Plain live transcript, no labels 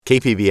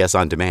KPBS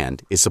On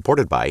Demand is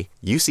supported by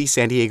UC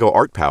San Diego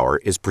Art Power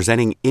is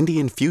presenting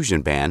Indian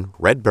fusion band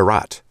Red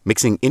Bharat,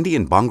 mixing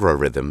Indian Bhangra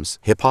rhythms,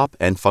 hip-hop,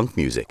 and funk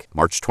music,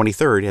 March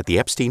 23rd at the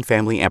Epstein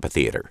Family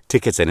Amphitheater.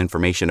 Tickets and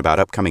information about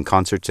upcoming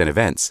concerts and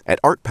events at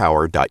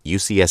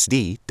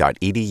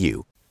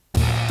artpower.ucsd.edu.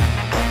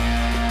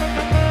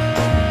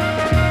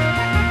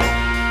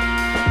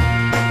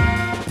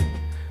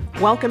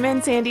 Welcome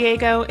in, San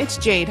Diego. It's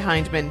Jade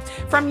Hindman.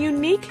 From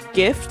unique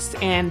gifts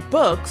and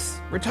books,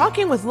 we're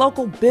talking with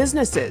local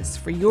businesses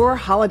for your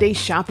holiday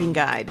shopping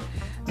guide.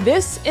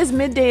 This is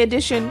Midday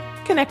Edition,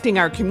 connecting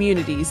our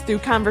communities through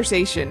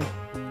conversation.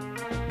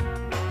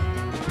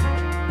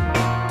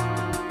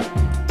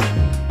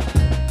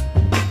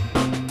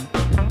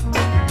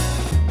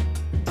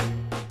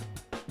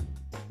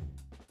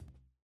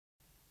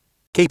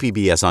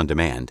 KPBS On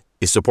Demand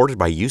is supported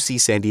by UC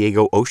San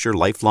Diego Osher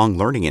Lifelong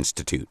Learning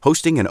Institute,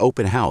 hosting an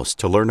open house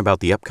to learn about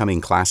the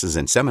upcoming classes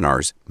and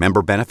seminars,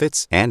 member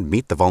benefits, and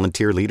meet the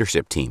volunteer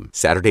leadership team.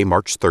 Saturday,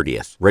 March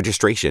 30th.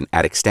 Registration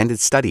at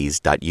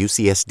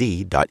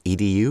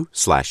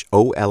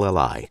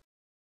extendedstudies.ucsd.edu/OLLI.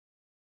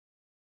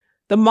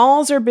 The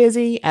malls are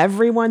busy.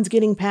 Everyone's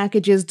getting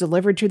packages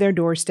delivered to their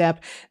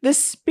doorstep. The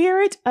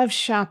spirit of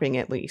shopping,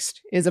 at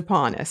least, is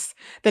upon us.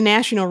 The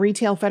National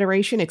Retail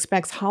Federation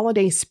expects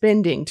holiday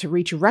spending to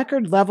reach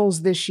record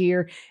levels this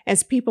year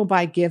as people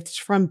buy gifts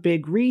from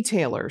big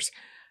retailers.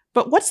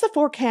 But what's the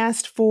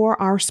forecast for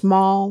our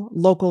small,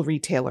 local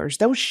retailers,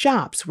 those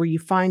shops where you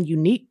find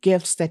unique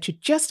gifts that you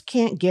just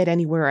can't get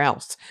anywhere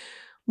else?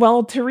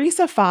 Well,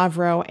 Teresa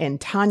Favreau and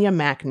Tanya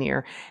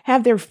McNear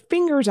have their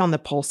fingers on the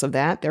pulse of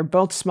that. They're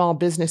both small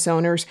business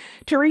owners.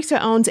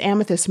 Teresa owns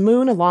Amethyst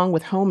Moon along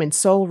with Home and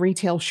Soul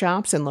retail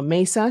shops in La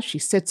Mesa. She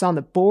sits on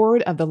the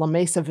board of the La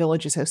Mesa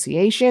Village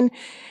Association.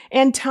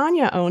 And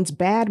Tanya owns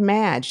Bad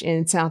Madge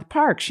in South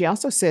Park. She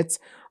also sits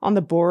on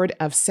the board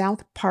of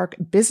South Park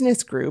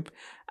Business Group.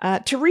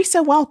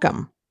 Teresa,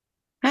 welcome.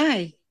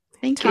 Hi,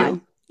 thank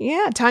you.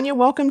 Yeah, Tanya,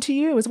 welcome to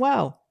you as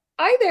well.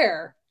 Hi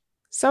there.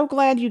 So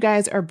glad you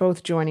guys are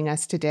both joining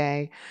us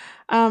today.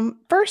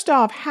 First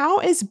off, how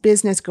is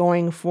business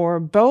going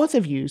for both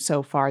of you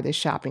so far this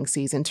shopping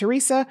season?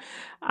 Teresa,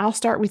 I'll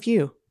start with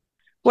you.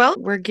 Well,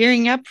 we're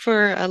gearing up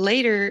for a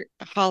later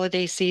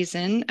holiday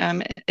season.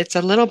 It's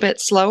a little bit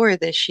slower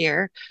this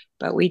year,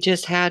 but we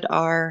just had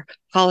our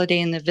Holiday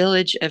in the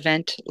Village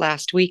event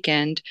last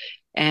weekend,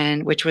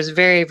 and which was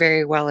very,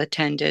 very well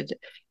attended.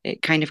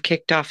 It kind of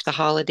kicked off the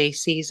holiday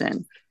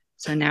season.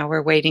 So now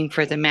we're waiting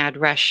for the mad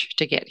rush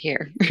to get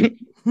here.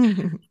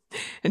 And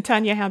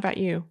Tanya, how about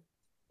you?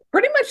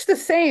 Pretty much the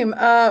same.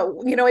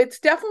 It's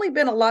definitely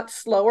been a lot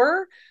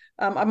slower.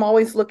 I'm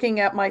always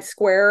looking at my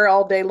Square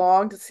all day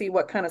long to see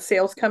what kind of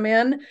sales come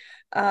in.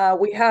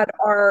 We had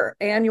our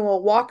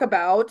annual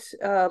walkabout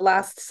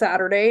last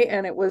Saturday,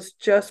 and it was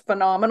just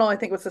phenomenal. I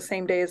think it was the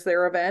same day as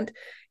their event.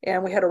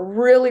 And we had a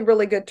really,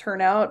 really good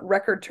turnout,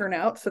 record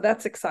turnout. So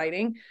that's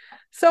exciting.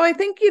 So I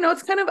think,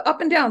 it's kind of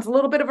up and down. It's a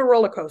little bit of a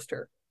roller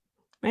coaster.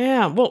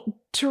 Yeah, well,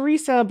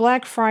 Teresa,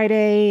 Black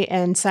Friday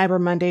and Cyber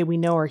Monday we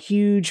know are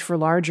huge for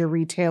larger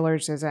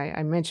retailers, as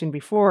I mentioned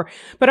before.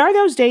 But are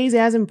those days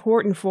as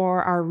important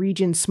for our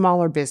region's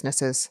smaller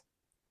businesses?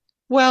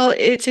 Well,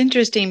 it's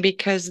interesting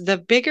because the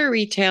bigger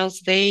retails,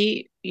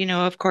 they,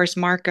 of course,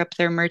 mark up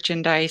their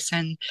merchandise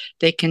and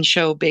they can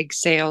show big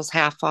sales,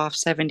 half off,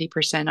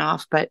 70%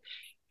 off. But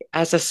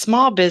as a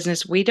small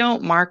business, we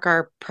don't mark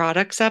our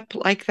products up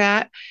like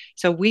that.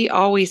 So we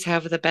always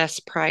have the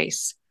best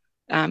price.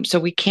 So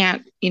we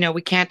can't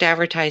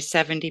advertise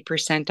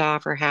 70%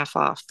 off or half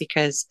off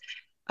because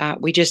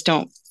we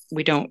don't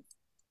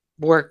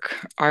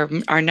work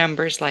our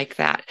numbers like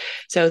that.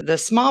 So the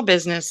small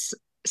business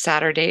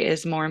Saturday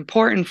is more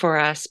important for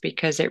us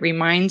because it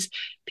reminds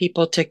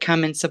people to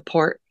come and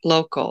support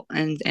local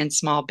and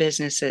small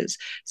businesses.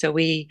 So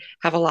we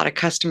have a lot of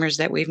customers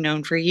that we've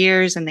known for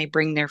years and they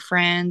bring their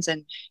friends,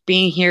 and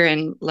being here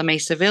in La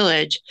Mesa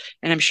Village,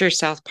 and I'm sure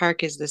South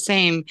Park is the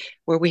same,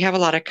 where we have a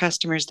lot of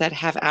customers that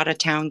have out of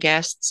town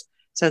guests.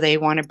 So they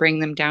want to bring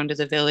them down to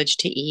the village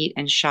to eat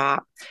and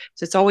shop.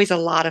 So it's always a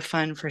lot of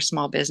fun for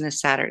Small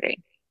Business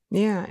Saturday.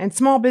 Yeah, and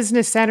Small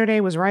Business Saturday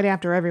was right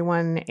after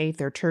everyone ate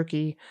their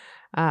turkey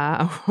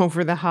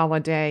over the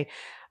holiday.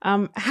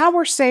 How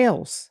were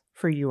sales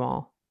for you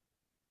all?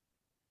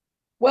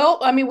 Well,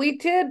 I mean, we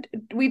did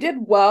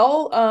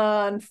well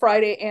on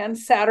Friday and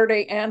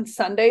Saturday and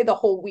Sunday, the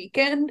whole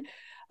weekend.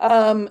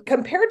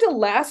 Compared to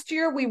last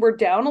year, we were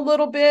down a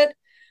little bit.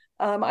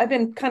 I've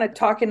been kind of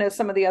talking to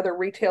some of the other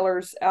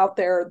retailers out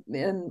there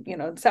in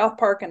South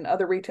Park and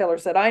other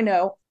retailers that I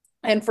know.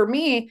 And for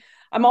me,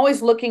 I'm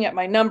always looking at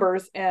my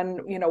numbers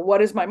and,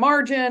 what is my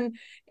margin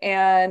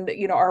and,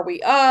 are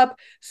we up?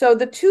 So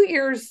the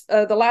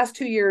last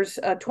 2 years,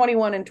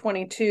 21 and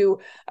 22,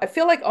 I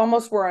feel like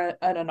almost were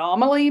an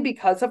anomaly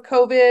because of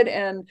COVID.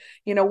 And,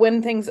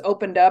 when things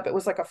opened up, it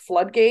was like a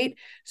floodgate.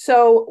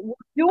 So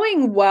we're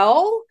doing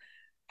well.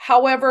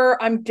 However,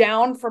 I'm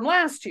down from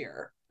last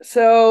year.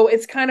 So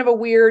it's kind of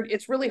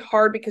it's really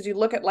hard because you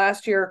look at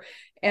last year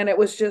And it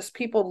was just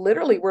people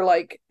literally were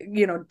like,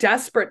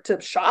 desperate to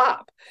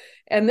shop.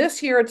 And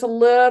this year it's a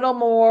little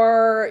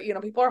more,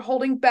 people are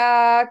holding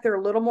back. They're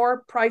a little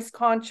more price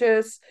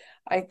conscious.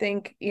 I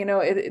think,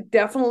 it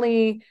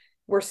definitely,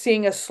 we're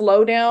seeing a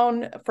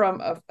slowdown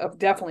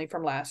definitely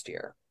from last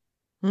year.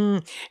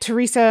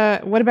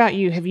 Teresa, what about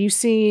you? Have you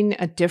seen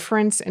a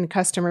difference in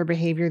customer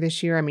behavior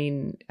this year? I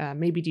mean,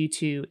 maybe due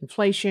to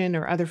inflation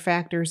or other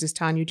factors, as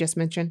Tanya just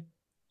mentioned?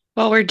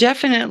 Well, we're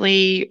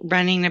definitely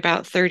running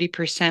about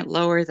 30%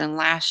 lower than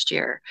last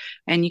year.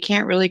 And you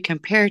can't really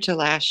compare to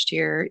last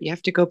year. You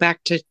have to go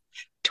back to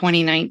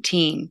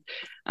 2019.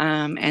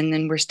 And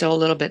then we're still a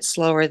little bit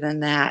slower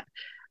than that.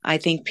 I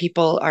think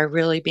people are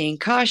really being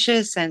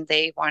cautious and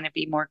they want to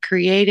be more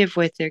creative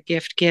with their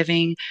gift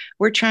giving.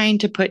 We're trying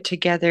to put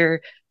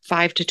together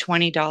 $5 to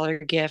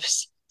 $20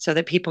 gifts so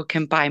that people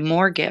can buy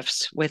more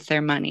gifts with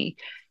their money.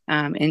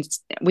 And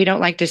we don't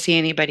like to see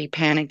anybody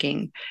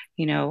panicking.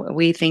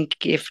 We think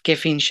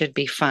gifting should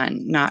be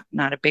fun, not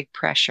a big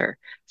pressure.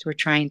 So we're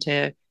trying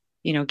to,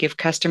 give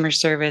customer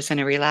service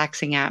and a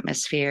relaxing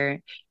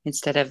atmosphere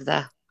instead of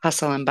the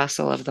hustle and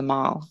bustle of the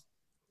mall.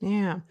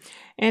 Yeah.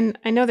 And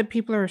I know that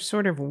people are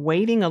sort of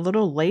waiting a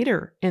little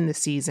later in the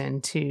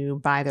season to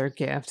buy their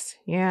gifts.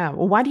 Yeah.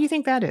 Well, why do you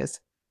think that is?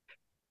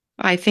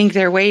 I think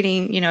they're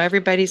waiting,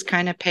 everybody's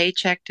kind of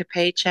paycheck to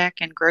paycheck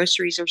and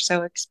groceries are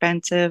so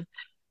expensive.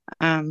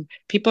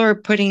 People are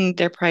putting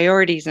their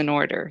priorities in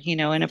order,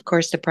 and of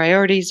course the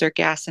priorities are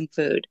gas and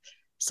food.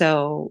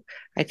 So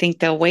I think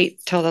they'll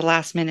wait till the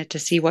last minute to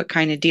see what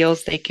kind of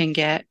deals they can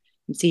get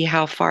and see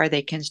how far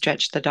they can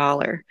stretch the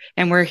dollar.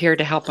 And we're here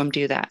to help them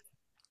do that.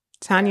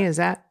 Tanya, is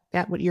that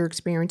what you're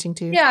experiencing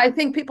too? Yeah, I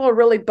think people are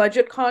really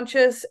budget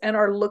conscious and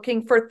are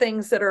looking for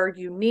things that are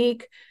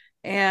unique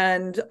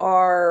and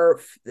are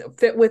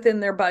fit within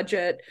their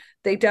budget.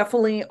 They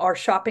definitely are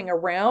shopping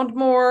around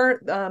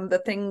more.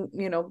 The thing,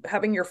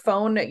 having your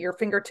phone at your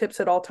fingertips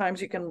at all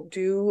times, you can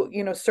do,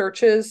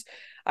 searches.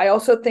 I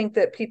also think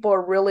that people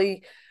are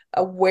really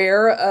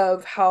aware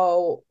of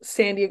how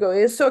San Diego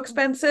is so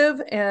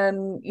expensive.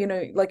 And,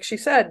 like she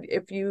said,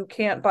 if you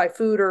can't buy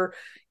food or,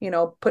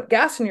 put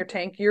gas in your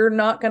tank, you're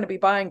not going to be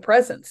buying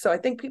presents. So I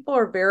think people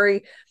are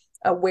very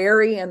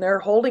wary and they're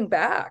holding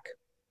back.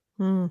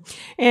 And,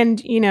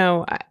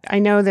 I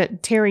know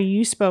that Terry,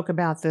 you spoke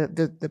about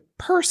the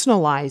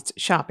personalized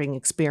shopping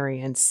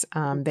experience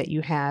that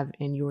you have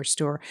in your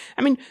store.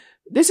 I mean,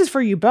 this is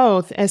for you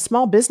both as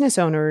small business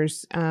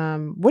owners.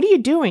 What are you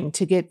doing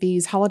to get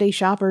these holiday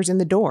shoppers in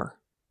the door?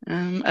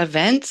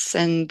 Events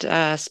and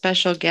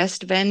special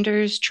guest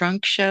vendors,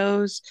 trunk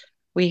shows.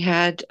 We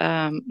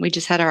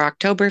just had our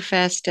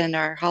Oktoberfest and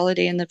our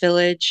holiday in the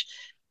village.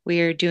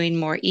 We are doing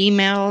more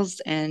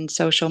emails and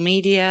social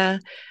media.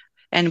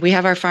 And we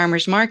have our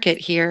farmers market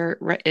here,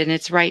 and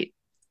it's right,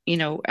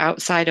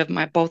 outside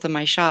of both of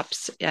my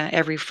shops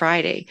every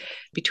Friday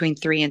between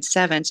 3 and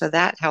 7. So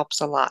that helps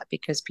a lot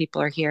because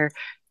people are here.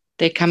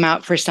 They come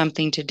out for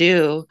something to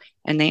do,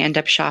 and they end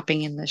up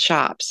shopping in the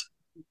shops.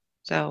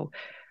 So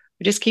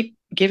we just keep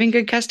giving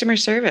good customer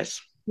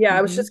service. Yeah,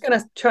 I was just going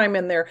to chime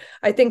in there.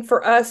 I think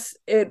for us,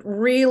 it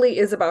really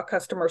is about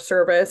customer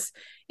service.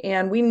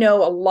 And we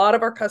know a lot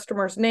of our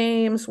customers'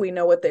 names. We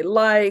know what they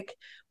like.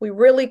 We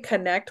really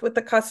connect with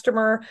the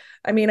customer.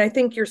 I mean, I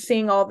think you're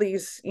seeing all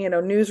these,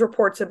 news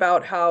reports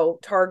about how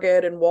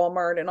Target and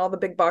Walmart and all the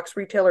big box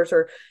retailers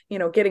are,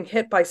 getting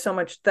hit by so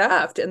much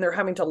theft and they're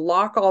having to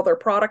lock all their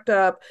product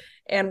up.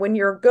 And when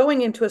you're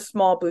going into a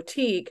small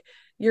boutique,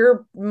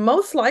 you're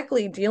most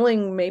likely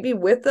dealing maybe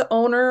with the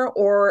owner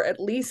or at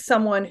least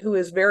someone who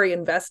is very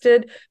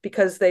invested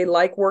because they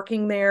like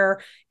working there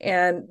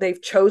and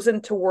they've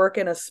chosen to work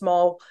in a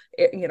small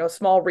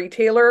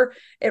retailer.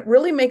 It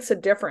really makes a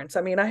difference.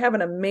 I mean, I have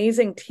an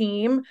amazing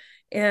team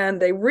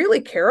and they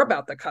really care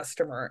about the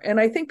customer. And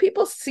I think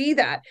people see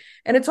that.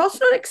 And it's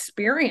also an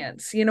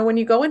experience. When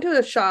you go into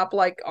a shop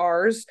like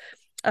ours,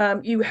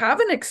 you have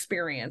an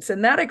experience,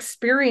 and that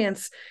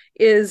experience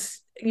is,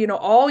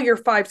 all your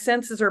 5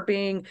 senses are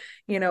being,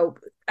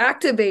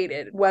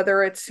 activated,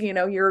 whether it's,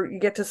 you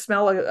get to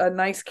smell a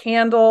nice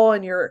candle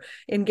and you're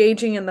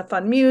engaging in the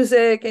fun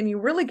music and you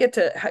really get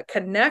to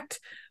connect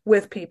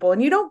with people.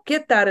 And you don't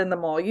get that in the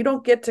mall. You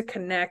don't get to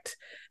connect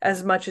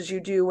as much as you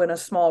do in a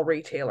small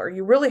retailer.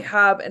 You really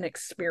have an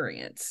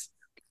experience.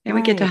 And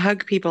we get to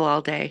hug people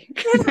all day.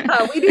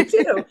 Yeah, we do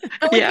too.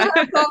 And we do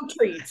have dog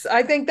treats.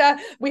 I think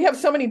that we have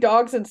so many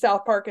dogs in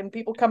South Park and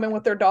people come in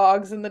with their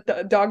dogs and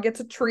the dog gets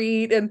a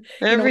treat. And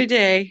every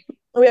day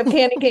we have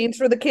candy canes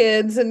for the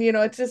kids. And,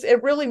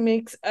 it really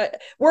makes,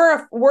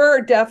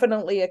 we're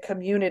definitely a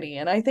community.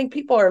 And I think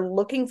people are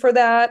looking for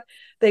that.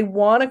 They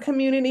want a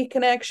community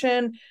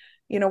connection.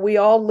 We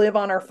all live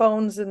on our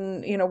phones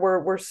and,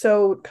 we're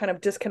so kind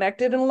of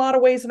disconnected in a lot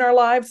of ways in our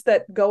lives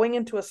that going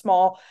into a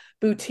small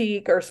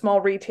boutique or small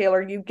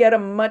retailer, you get a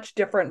much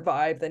different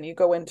vibe than you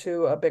go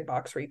into a big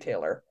box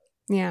retailer.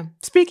 Yeah.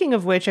 Speaking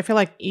of which, I feel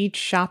like each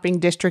shopping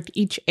district,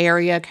 each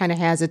area kind of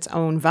has its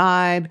own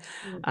vibe,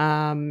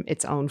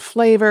 its own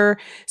flavor.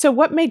 So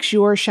what makes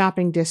your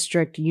shopping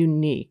district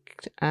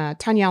unique?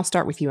 Tanya, I'll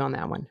start with you on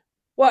that one.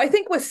 Well, I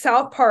think with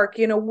South Park,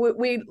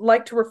 we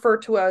like to refer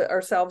to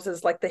ourselves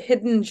as like the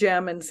hidden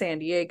gem in San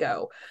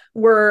Diego.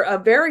 We're a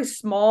very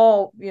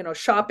small,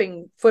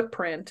 shopping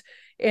footprint,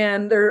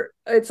 and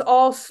it's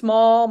all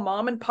small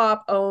mom and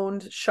pop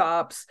owned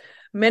shops.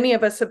 Many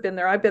of us have been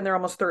there. I've been there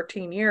almost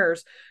 13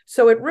 years.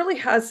 So it really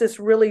has this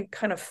really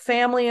kind of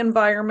family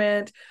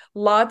environment,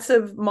 lots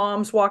of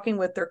moms walking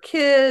with their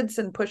kids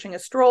and pushing a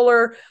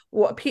stroller.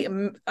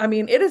 I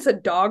mean, it is a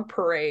dog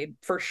parade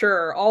for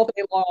sure all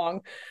day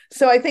long.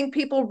 So I think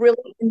people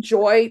really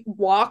enjoy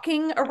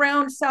walking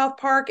around South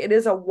Park. It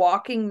is a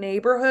walking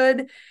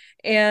neighborhood.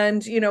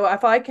 And,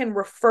 if I can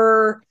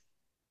refer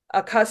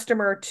a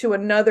customer to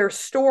another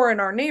store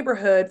in our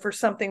neighborhood for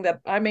something that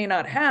I may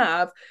not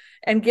have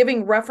and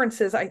giving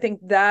references, I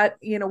think that,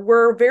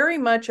 we're very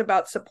much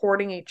about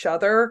supporting each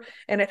other.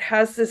 And it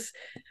has this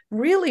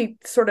really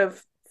sort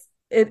of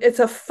it's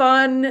a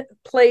fun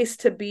place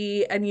to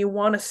be, and you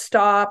want to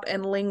stop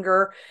and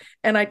linger.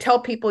 And I tell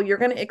people you're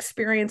going to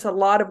experience a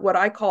lot of what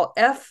I call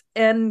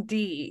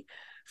FND,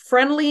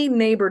 friendly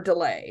neighbor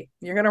delay.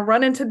 You're going to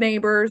run into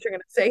neighbors, you're going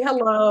to say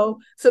hello.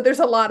 So there's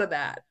a lot of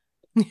that.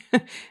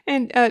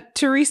 And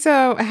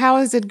Teresa, how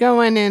is it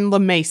going in La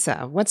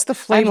Mesa? What's the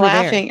flavor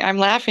there? I'm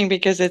laughing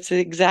because it's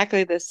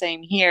exactly the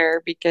same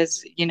here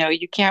because,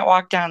 you can't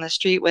walk down the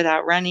street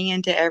without running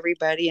into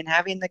everybody and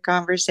having the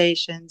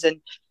conversations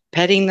and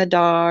petting the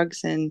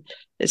dogs. And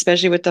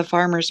especially with the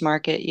farmers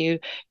market, you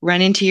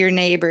run into your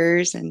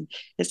neighbors and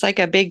it's like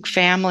a big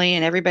family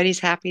and everybody's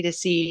happy to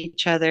see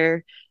each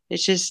other.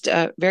 It's just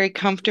very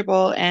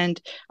comfortable. And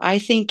I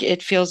think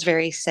it feels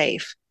very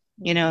safe.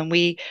 And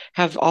we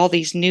have all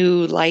these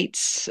new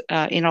lights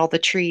in all the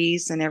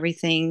trees and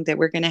everything that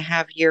we're going to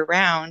have year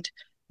round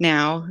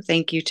now,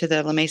 thank you to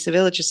the La Mesa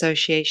Village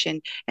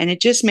Association. And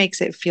it just makes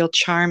it feel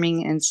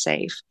charming and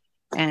safe.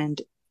 And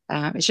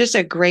it's just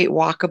a great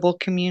walkable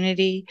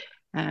community,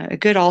 a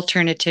good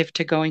alternative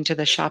to going to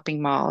the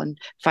shopping mall and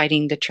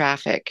fighting the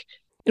traffic.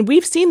 And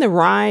we've seen the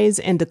rise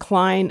and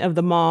decline of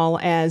the mall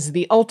as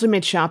the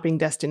ultimate shopping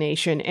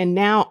destination, and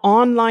now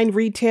online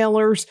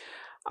retailers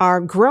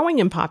are growing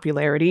in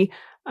popularity.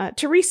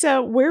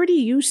 Teresa, where do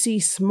you see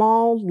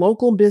small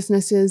local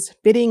businesses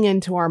fitting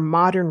into our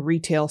modern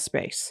retail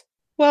space?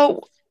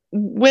 Well,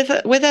 with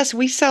us,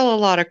 we sell a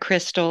lot of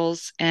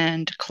crystals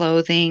and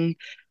clothing.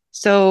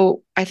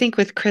 So I think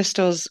with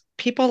crystals,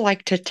 people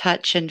like to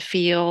touch and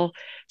feel.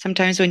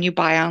 Sometimes when you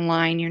buy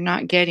online, you're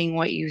not getting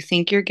what you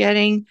think you're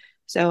getting.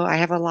 So I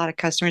have a lot of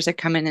customers that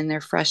come in and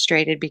they're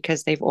frustrated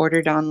because they've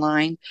ordered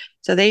online.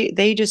 So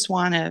they just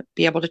want to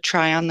be able to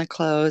try on the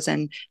clothes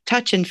and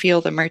touch and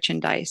feel the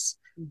merchandise.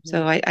 Mm-hmm.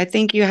 So I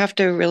think you have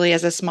to really,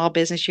 as a small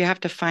business, you have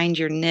to find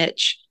your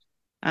niche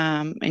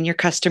and your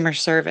customer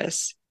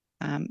service.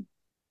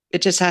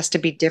 It just has to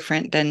be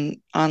different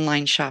than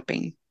online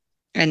shopping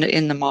and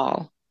in the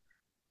mall.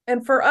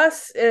 And for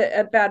us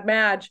at Bad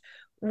Madge,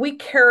 we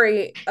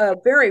carry a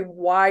very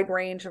wide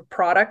range of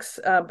products,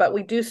 but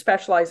we do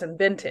specialize in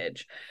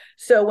vintage.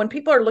 So when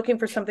people are looking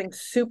for something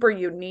super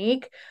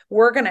unique,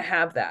 we're going to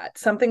have that,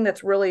 something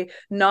that's really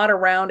not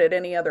around at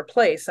any other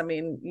place. I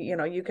mean,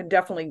 you can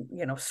definitely,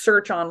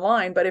 search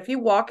online, but if you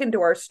walk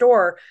into our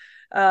store,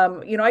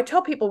 I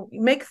tell people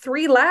make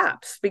 3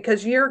 laps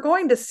because you're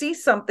going to see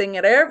something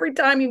at every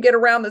time you get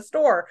around the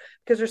store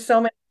because there's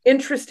so many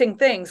interesting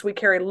things. We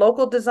carry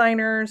local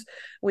designers.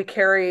 We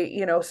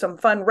carry, some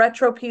fun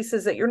retro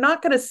pieces that you're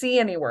not going to see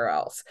anywhere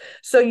else.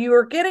 So you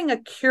are getting a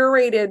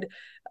curated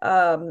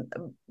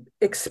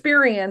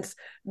experience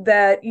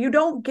that you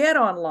don't get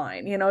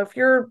online. If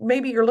you're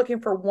looking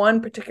for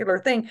one particular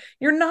thing,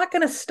 you're not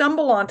going to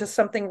stumble onto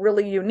something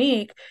really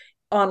unique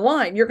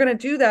online. You're going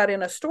to do that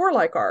in a store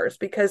like ours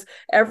because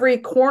every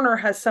corner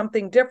has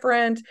something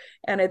different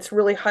and it's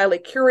really highly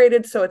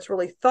curated, so it's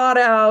really thought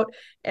out.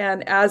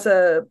 And as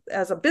a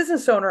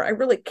business owner, I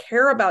really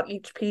care about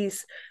each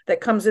piece that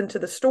comes into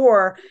the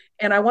store,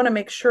 and I want to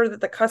make sure that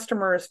the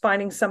customer is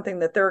finding something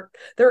that they're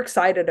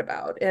excited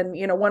about. And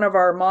one of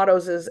our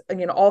mottos is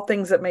all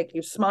things that make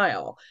you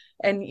smile.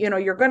 And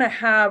you're going to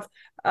have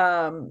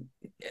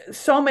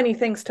so many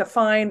things to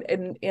find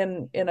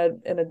in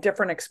a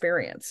different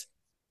experience.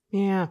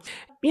 Yeah.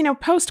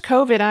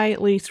 Post-COVID, I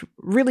at least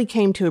really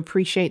came to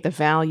appreciate the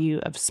value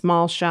of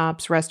small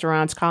shops,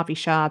 restaurants, coffee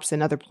shops,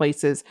 and other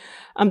places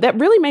that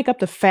really make up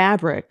the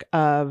fabric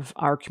of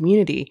our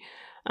community.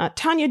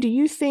 Tanya, do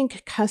you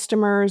think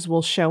customers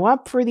will show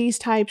up for these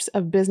types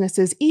of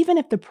businesses, even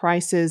if the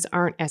prices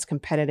aren't as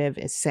competitive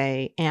as,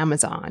 say,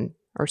 Amazon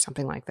or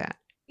something like that?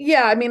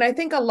 Yeah, I mean, I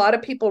think a lot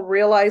of people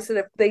realize that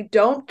if they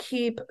don't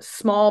keep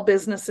small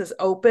businesses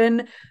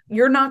open,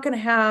 you're not going to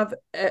have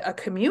a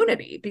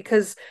community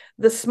because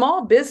the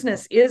small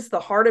business is the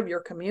heart of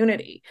your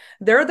community.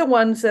 They're the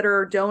ones that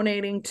are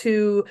donating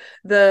to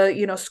the,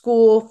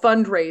 school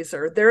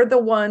fundraiser. They're the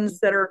ones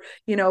that are,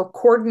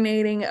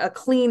 coordinating a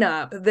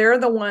cleanup. They're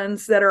the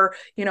ones that are,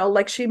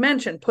 like she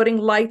mentioned, putting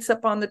lights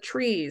up on the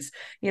trees.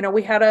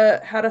 We had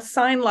a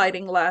sign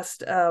lighting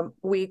last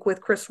week with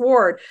Chris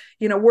Ward.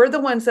 We're the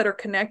ones that are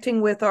connecting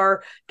connecting with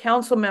our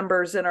council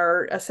members and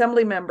our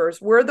assembly members.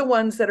 We're the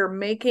ones that are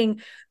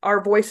making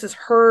our voices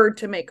heard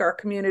to make our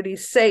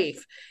communities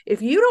safe.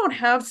 If you don't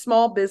have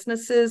small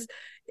businesses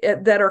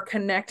that are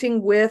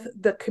connecting with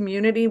the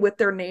community, with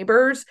their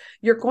neighbors,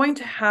 you're going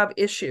to have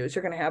issues.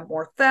 You're going to have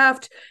more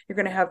theft. You're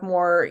going to have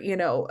more,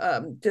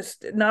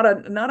 just not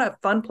a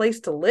fun place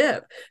to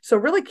live. So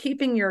really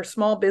keeping your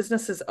small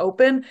businesses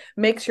open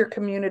makes your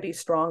community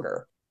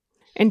stronger.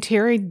 And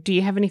Terry, do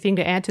you have anything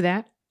to add to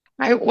that?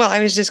 I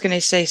was just going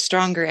to say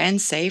stronger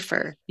and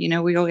safer.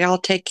 We all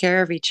take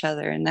care of each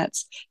other, and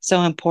that's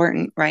so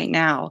important right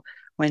now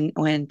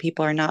when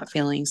people are not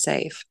feeling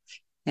safe.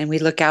 And we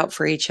look out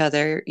for each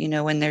other,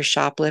 when there's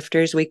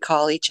shoplifters, we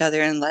call each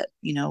other and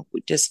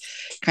just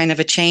kind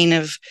of a chain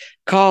of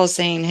calls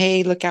saying,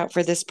 hey, look out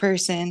for this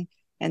person.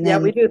 And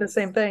then we do the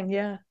same thing.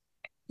 Yeah.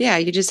 Yeah,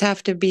 you just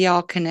have to be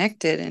all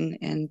connected,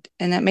 and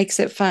that makes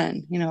it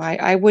fun.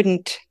 I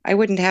wouldn't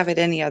have it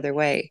any other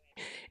way.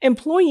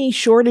 Employee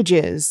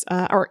shortages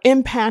are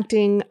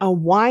impacting a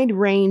wide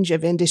range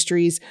of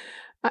industries.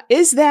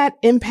 Is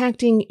that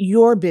impacting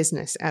your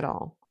business at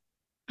all?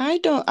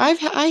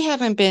 I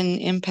haven't been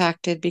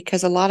impacted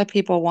because a lot of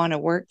people want to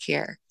work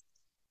here.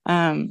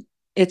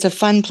 It's a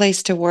fun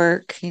place to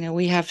work.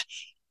 We have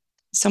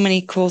so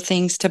many cool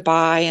things to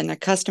buy, and the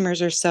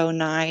customers are so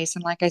nice.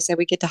 And like I said,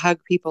 we get to hug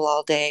people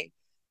all day.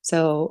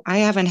 So I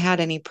haven't had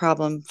any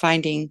problem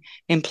finding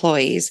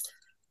employees.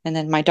 And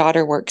then my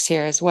daughter works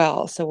here as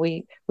well. So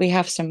we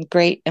have some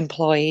great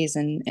employees,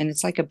 and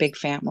it's like a big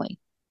family.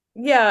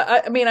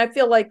 Yeah, I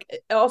feel like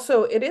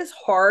also it is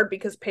hard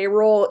because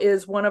payroll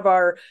is one of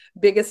our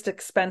biggest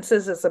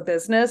expenses as a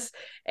business.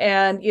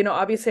 And,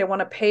 obviously I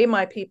want to pay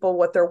my people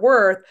what they're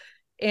worth.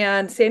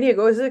 And San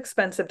Diego is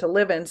expensive to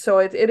live in. So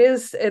it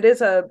is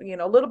a,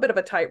 little bit of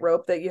a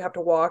tightrope that you have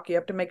to walk. You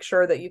have to make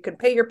sure that you can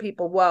pay your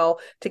people well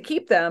to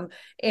keep them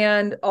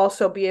and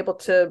also be able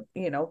to,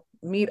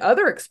 meet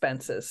other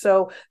expenses.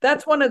 So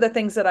that's one of the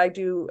things that I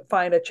do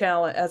find a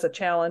challenge as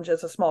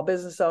a small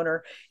business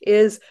owner,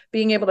 is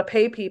being able to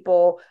pay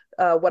people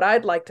what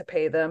I'd like to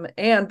pay them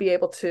and be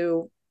able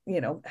to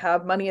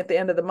have money at the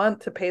end of the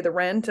month to pay the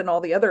rent and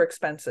all the other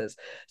expenses.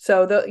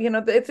 So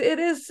it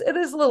is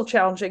a little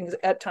challenging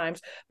at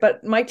times,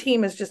 but my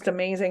team is just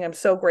amazing. I'm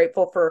so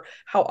grateful for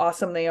how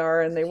awesome they are,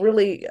 and they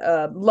really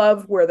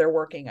love where they're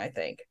working, I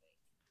think.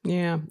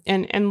 Yeah.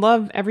 And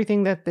love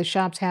everything that the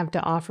shops have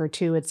to offer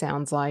too, it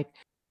sounds like.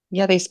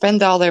 Yeah, they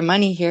spend all their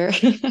money here.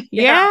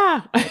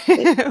 Yeah.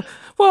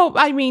 Well,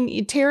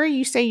 Terry,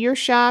 you say your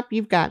shop,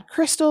 you've got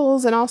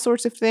crystals and all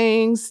sorts of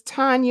things.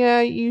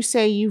 Tanya, you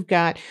say you've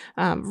got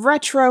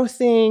retro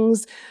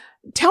things.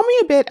 Tell me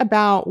a bit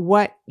about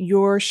what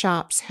your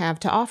shops have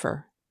to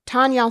offer.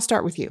 Tanya, I'll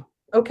start with you.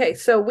 Okay,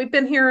 so we've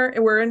been here.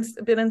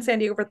 Been in San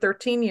Diego for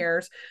 13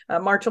 years.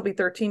 March will be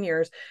 13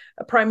 years.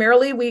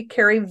 Primarily, we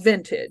carry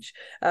vintage,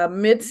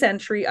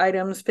 mid-century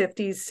items,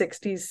 50s,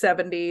 60s,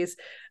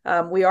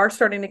 70s. We are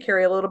starting to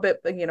carry a little bit.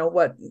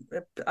 What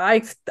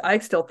I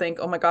still think,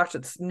 oh my gosh,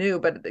 it's new,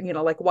 but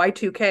like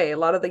Y2K. A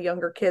lot of the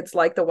younger kids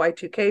like the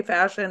Y2K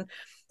fashion.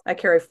 I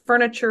carry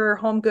furniture,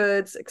 home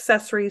goods,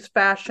 accessories,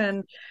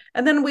 fashion,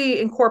 and then we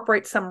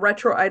incorporate some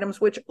retro items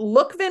which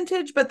look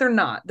vintage, but they're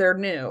not. They're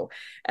new.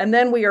 And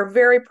then we are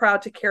very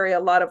proud to carry a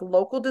lot of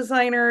local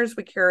designers.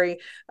 We carry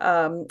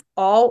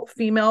all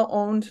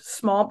female-owned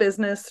small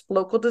business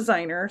local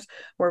designers.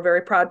 We're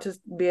very proud to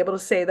be able to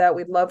say that.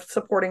 We love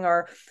supporting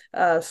our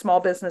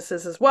small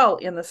businesses as well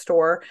in the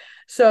store.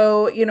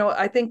 So,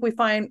 I think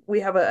we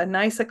have a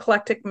nice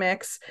eclectic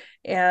mix,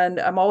 and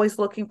I'm always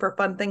looking for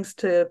fun things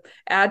to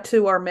add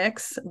to our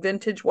mix,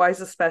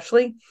 vintage-wise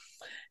especially.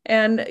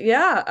 And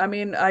yeah,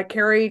 I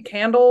carry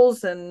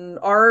candles and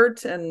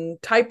art and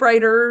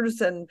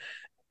typewriters and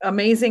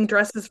amazing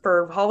dresses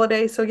for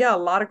holiday. So yeah, a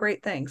lot of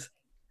great things.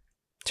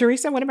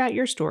 Teresa, what about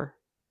your store?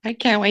 I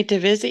can't wait to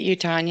visit you,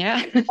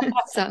 Tanya.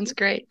 Sounds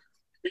great.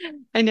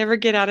 I never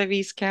get out of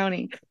East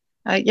County.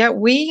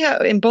 We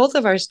have, in both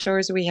of our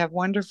stores, we have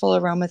wonderful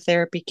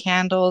aromatherapy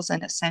candles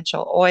and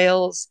essential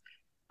oils.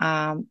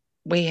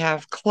 We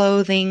have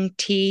clothing,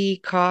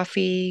 tea,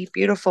 coffee,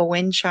 beautiful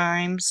wind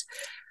chimes.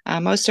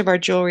 Most of our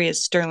jewelry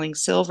is sterling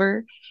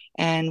silver,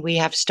 and we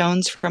have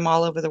stones from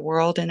all over the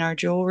world in our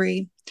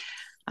jewelry.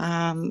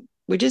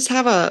 We just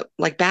have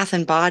Bath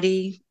and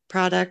Body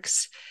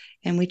products,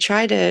 and we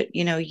try to,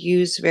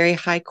 use very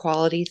high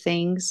quality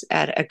things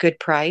at a good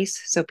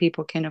price so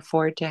people can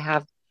afford to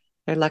have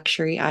their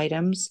luxury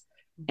items.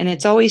 And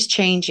it's always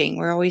changing.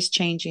 We're always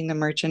changing the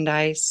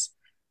merchandise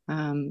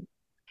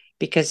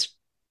because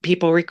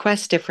people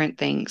request different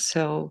things.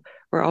 So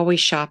we're always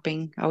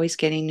shopping, always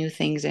getting new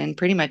things in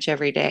pretty much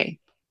every day.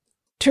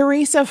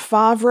 Teresa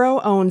Favreau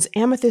owns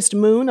Amethyst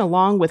Moon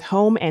along with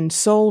Home and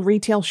Soul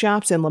retail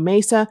shops in La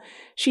Mesa.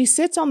 She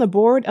sits on the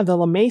board of the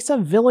La Mesa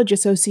Village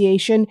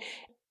Association.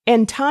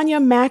 And Tanya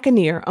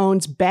McAneer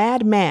owns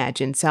Bad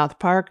Madge in South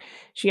Park.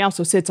 She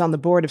also sits on the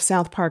board of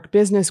South Park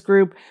Business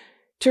Group.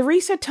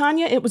 Teresa,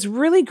 Tanya, it was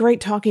really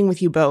great talking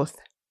with you both.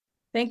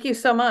 Thank you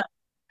so much.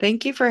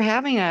 Thank you for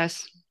having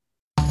us.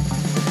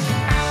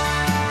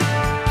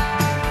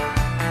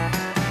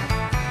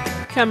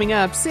 Coming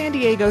up, San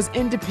Diego's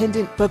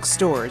independent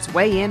bookstores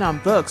weigh in on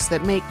books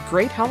that make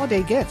great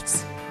holiday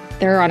gifts.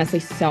 There are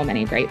honestly so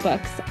many great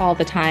books all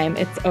the time.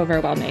 It's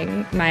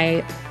overwhelming.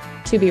 My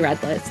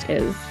to-be-read list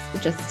is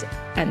just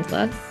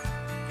endless.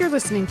 You're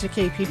listening to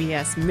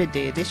KPBS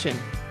Midday Edition.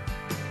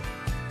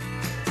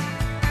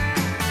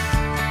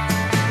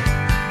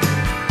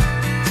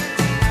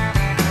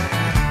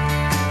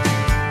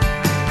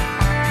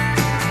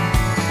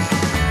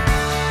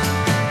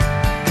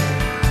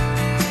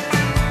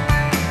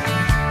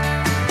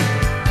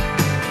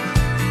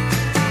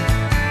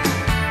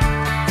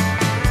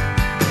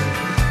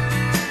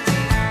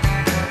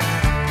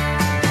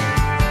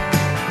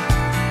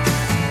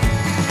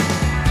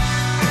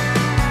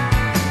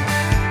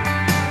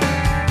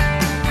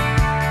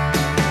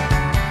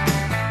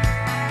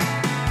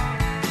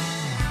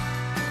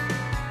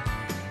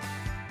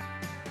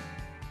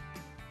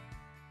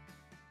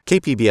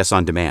 KPBS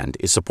On Demand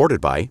is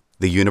supported by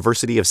the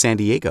University of San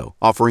Diego,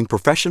 offering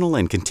professional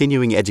and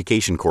continuing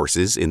education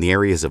courses in the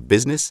areas of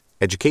business,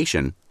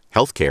 education,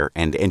 healthcare,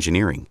 and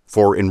engineering.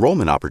 For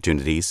enrollment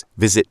opportunities,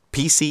 visit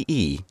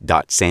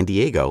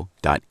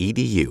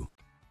pce.sandiego.edu.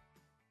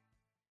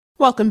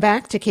 Welcome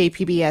back to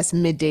KPBS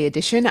Midday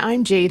Edition.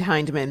 I'm Jade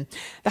Hindman.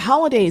 The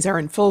holidays are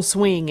in full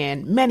swing,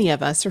 and many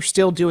of us are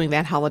still doing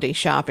that holiday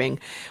shopping.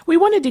 We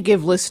wanted to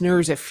give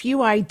listeners a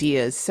few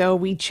ideas, so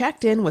we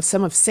checked in with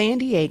some of San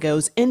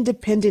Diego's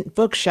independent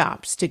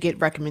bookshops to get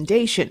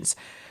recommendations.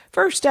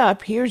 First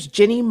up, here's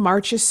Jenny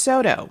Marchis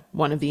Soto,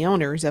 one of the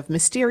owners of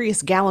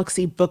Mysterious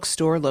Galaxy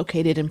Bookstore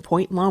located in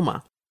Point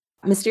Loma.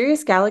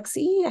 Mysterious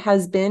Galaxy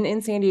has been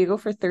in San Diego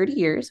for 30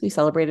 years. We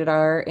celebrated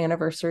our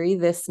anniversary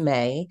this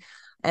May.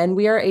 And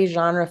we are a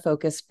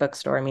genre-focused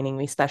bookstore, meaning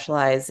we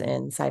specialize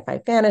in sci-fi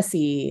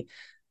fantasy,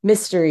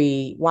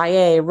 mystery,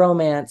 YA,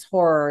 romance,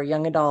 horror,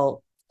 young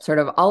adult, sort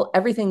of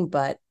everything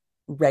but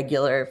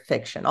regular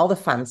fiction, all the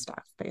fun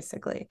stuff,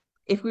 basically.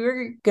 If we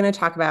were going to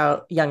talk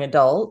about young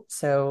adult,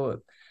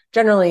 so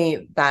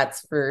generally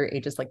that's for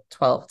ages like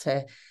 12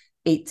 to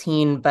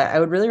 18, but I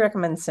would really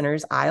recommend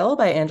Sinner's Isle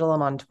by Angela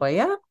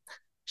Montoya.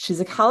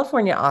 She's a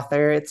California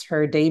author. It's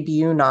her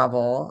debut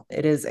novel.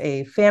 It is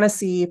a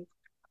fantasy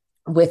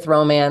with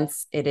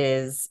romance. It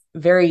is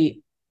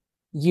very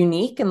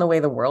unique in the way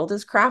the world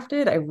is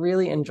crafted. I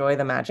really enjoy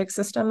the magic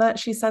system that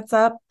she sets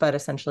up, but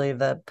essentially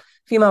the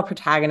female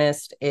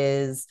protagonist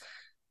is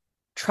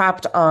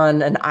trapped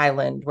on an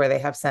island where they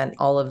have sent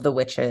all of the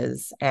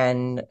witches,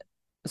 and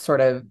sort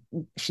of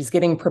she's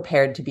getting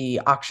prepared to be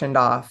auctioned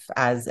off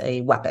as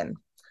a weapon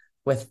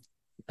with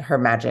her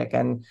magic.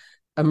 And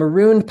a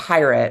marooned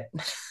pirate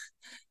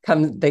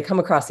they come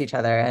across each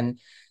other, and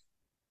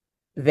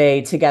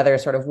they together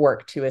sort of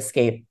work to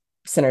escape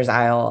Sinner's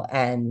Isle.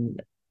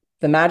 And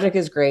the magic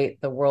is great.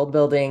 The world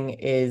building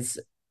is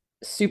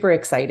super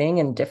exciting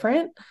and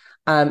different.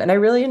 And I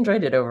really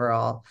enjoyed it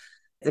overall.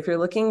 If you're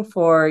looking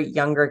for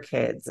younger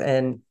kids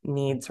and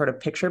need sort of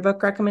picture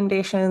book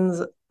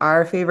recommendations,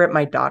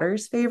 my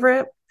daughter's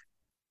favorite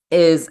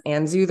is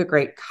Anzu the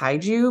Great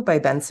Kaiju by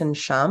Benson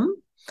Shum.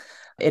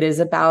 It is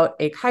about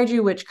a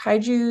kaiju, which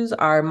kaijus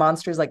are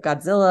monsters like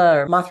Godzilla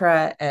or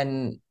Mothra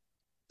and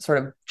sort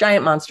of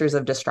giant monsters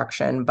of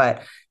destruction,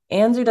 but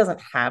Anzu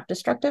doesn't have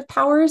destructive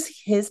powers.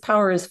 His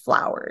power is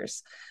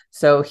flowers.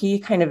 So he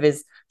kind of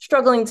is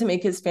struggling to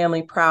make his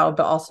family proud,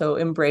 but also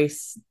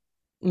embrace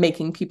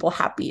making people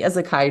happy as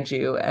a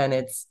kaiju. And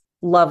it's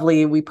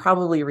lovely. We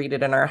probably read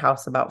it in our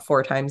house about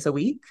 4 times a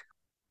week.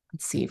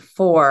 Let's see,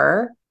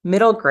 for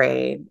middle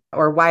grade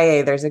or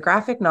YA, there's a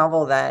graphic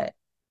novel that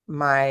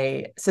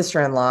my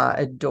sister-in-law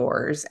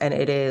adores, and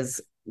it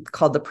is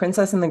called The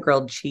Princess and the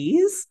Grilled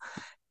Cheese.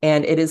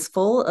 And it is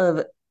full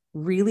of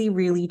really,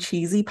 really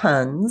cheesy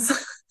puns.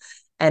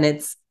 And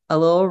it's a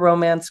little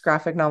romance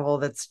graphic novel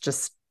that's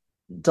just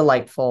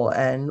delightful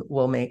and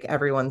will make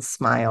everyone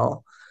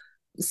smile.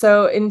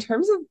 So in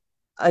terms of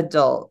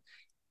adult,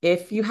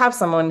 if you have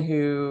someone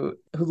who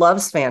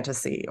loves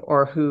fantasy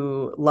or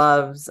who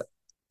loves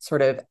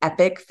sort of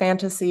epic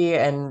fantasy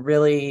and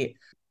really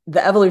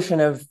the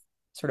evolution of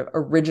sort of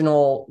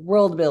original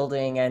world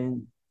building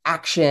and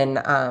action,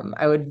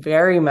 I would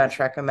very much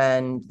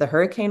recommend The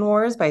Hurricane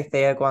Wars by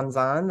Thea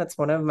Guanzan. That's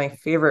one of my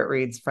favorite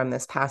reads from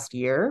this past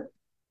year.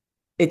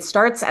 It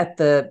starts at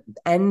the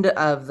end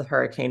of the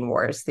Hurricane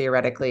Wars,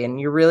 theoretically, and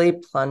you're really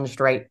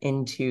plunged right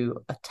into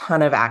a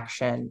ton of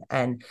action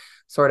and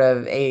sort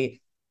of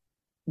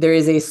there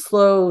is a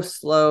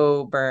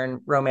slow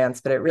burn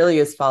romance, but it really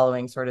is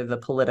following sort of the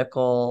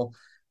political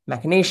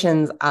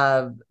machinations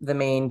of the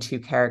main 2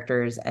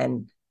 characters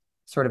and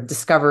sort of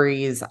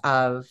discoveries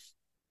of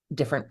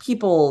different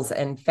peoples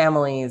and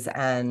families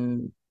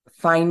and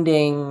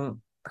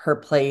finding her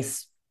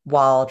place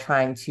while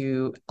trying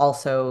to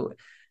also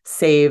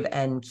save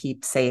and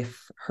keep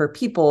safe her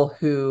people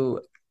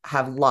who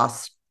have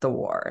lost the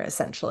war,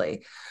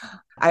 essentially.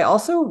 I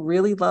also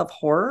really love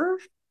horror.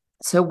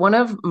 So one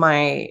of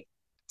my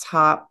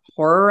top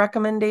horror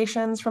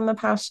recommendations from the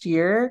past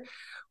year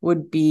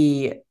would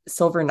be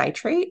Silver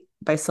Nitrate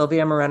by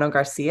Sylvia Moreno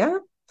Garcia,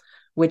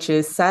 which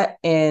is set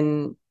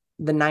in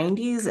the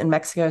 90s in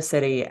Mexico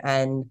City,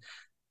 and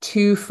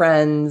two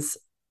friends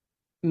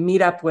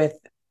meet up with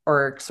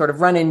or sort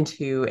of run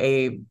into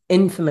a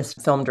infamous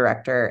film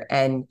director,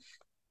 and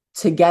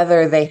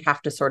together they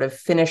have to sort of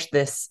finish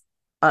this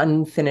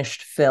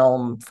unfinished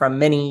film from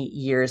many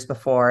years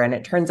before. And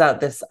it turns out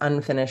this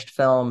unfinished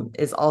film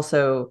is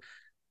also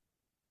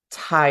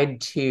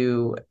tied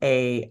to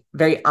a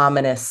very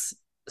ominous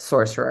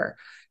sorcerer.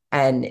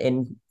 And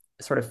in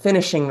sort of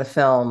finishing the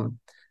film,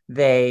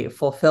 they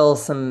fulfill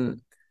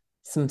some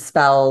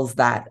spells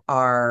that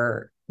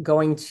are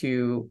going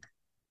to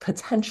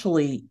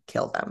potentially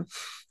kill them.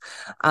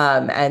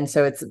 And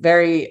so it's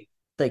very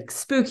like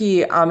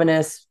spooky,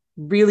 ominous,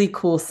 really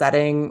cool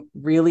setting,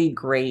 really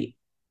great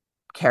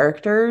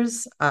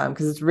characters,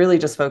 because it's really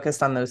just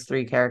focused on those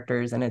three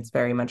characters, and it's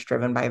very much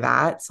driven by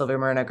that. Silvia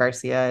Moreno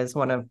Garcia is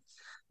one of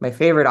my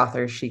favorite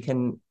authors. She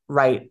can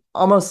write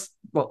almost,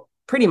 well,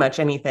 pretty much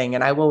anything,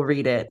 and I will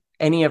read it.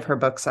 Any of her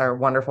books are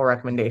wonderful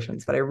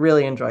recommendations, but I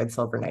really enjoyed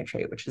Silver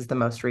Nitrate, which is the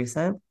most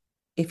recent.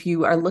 If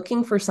you are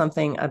looking for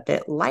something a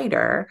bit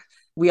lighter,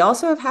 we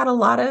also have had a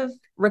lot of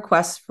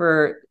requests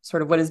for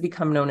sort of what has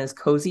become known as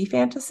cozy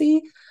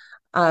fantasy.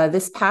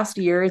 This past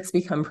year, it's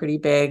become pretty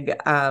big,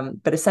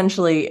 but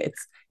essentially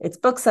it's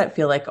books that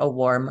feel like a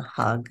warm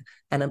hug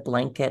and a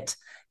blanket,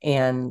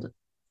 and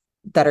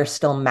that are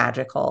still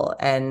magical.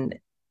 And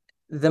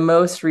the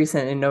most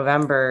recent, in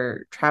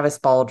November, Travis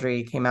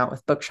Baldree came out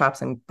with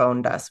Bookshops and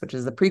Bone Dust, which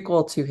is the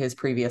prequel to his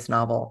previous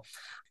novel.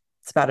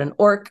 It's about an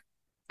orc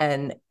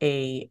and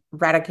a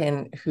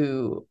Radican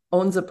who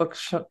owns a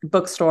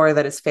bookstore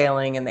that is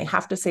failing, and they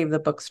have to save the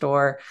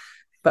bookstore.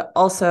 But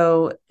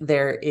also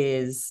there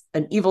is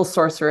an evil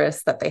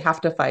sorceress that they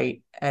have to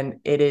fight, and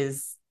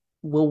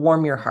will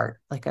warm your heart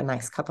like a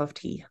nice cup of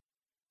tea.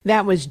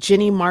 That was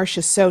Jenny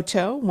Marcia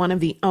Soto, one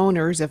of the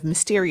owners of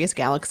Mysterious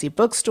Galaxy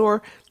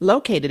Bookstore,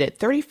 located at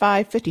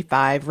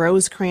 3555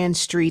 Rosecrans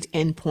Street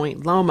in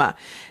Point Loma.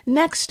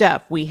 Next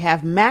up, we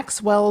have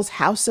Maxwell's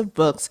House of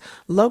Books,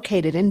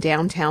 located in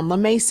downtown La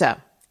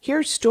Mesa.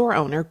 Here's store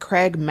owner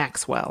Craig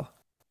Maxwell.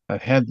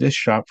 I've had this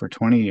shop for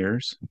 20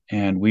 years,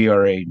 and we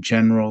are a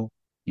general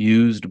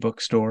used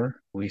bookstore.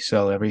 We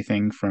sell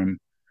everything from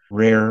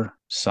rare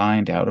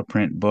signed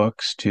out-of-print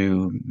books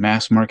to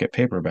mass-market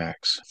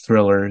paperbacks,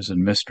 thrillers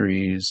and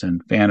mysteries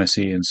and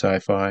fantasy and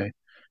sci-fi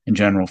and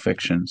general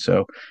fiction.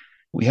 So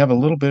we have a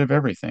little bit of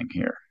everything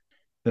here.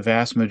 The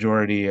vast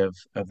majority of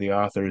the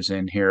authors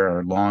in here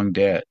are long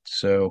dead,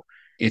 so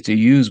it's a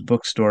used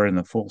bookstore in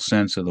the full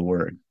sense of the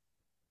word.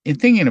 In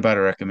thinking about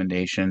a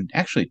recommendation,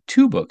 actually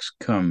two books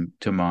come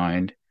to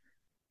mind,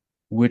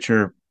 which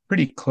are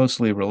pretty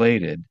closely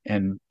related.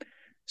 And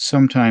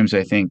sometimes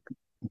I think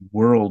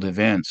world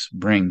events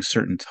bring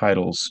certain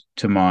titles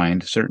to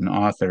mind, certain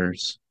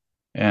authors,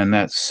 and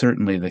that's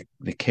certainly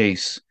the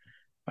case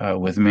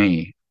with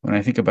me. When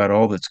I think about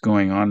all that's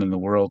going on in the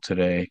world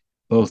today,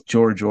 both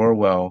George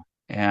Orwell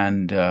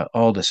and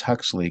Aldous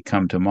Huxley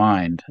come to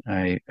mind.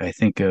 I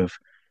think of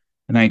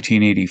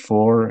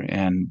 1984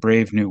 and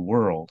Brave New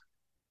World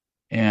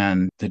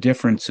and the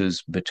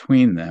differences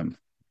between them.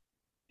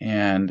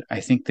 And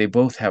I think they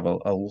both have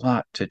a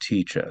lot to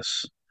teach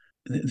us.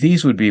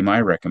 These would be my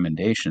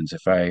recommendations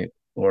if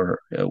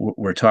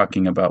we're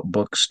talking about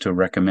books to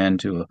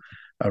recommend to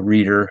a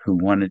reader who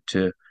wanted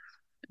to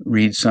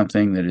read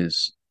something that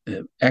is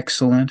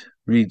excellent,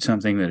 read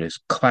something that is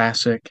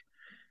classic,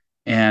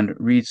 and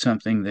read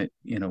something that,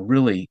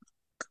 really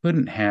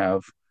couldn't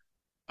have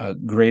a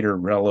greater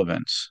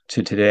relevance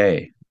to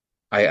today.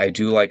 I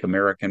do like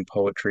American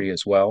poetry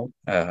as well.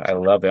 I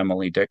love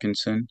Emily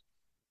Dickinson.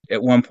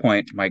 At one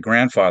point, my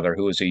grandfather,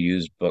 who was a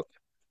used book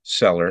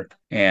seller,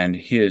 and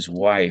his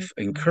wife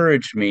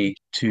encouraged me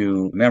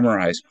to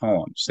memorize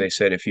poems. They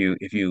said, if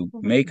you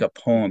make a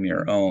poem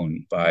your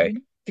own by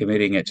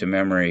committing it to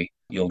memory,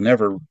 you'll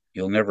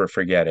never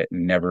forget it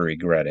and never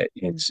regret it.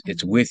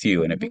 It's with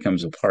you and it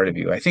becomes a part of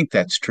you. I think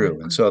that's true.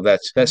 And so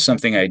that's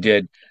something I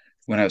did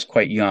when I was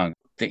quite young.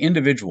 The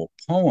individual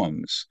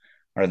poems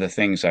are the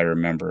things I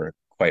remember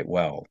quite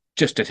well.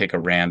 Just to take a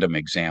random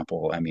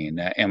example, I mean,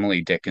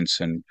 Emily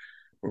Dickinson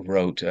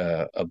wrote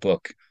a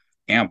book,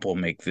 Ample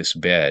Make This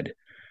Bed.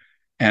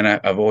 And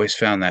I've always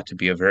found that to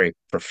be a very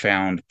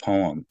profound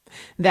poem.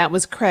 That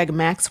was Craig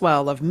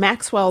Maxwell of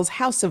Maxwell's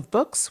House of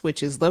Books,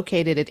 which is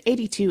located at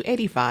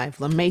 8285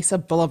 La Mesa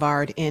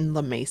Boulevard in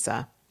La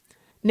Mesa.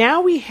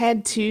 Now we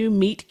head to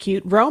Meet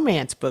Cute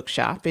Romance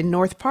Bookshop in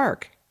North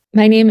Park.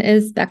 My name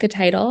is Becca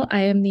Title.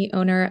 I am the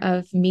owner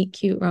of Meet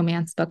Cute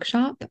Romance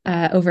Bookshop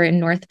over in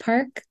North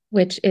Park,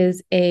 which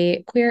is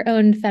a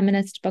queer-owned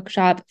feminist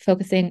bookshop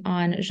focusing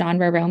on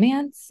genre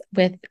romance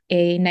with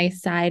a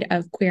nice side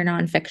of queer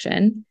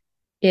nonfiction.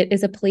 It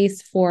is a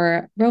place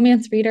for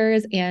romance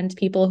readers and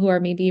people who are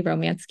maybe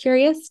romance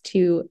curious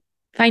to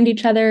find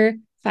each other,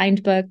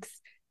 find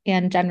books,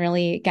 and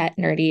generally get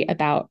nerdy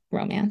about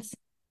romance.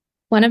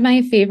 One of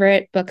my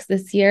favorite books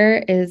this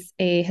year is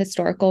a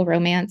historical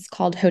romance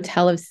called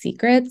Hotel of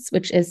Secrets,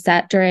 which is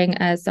set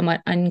during a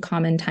somewhat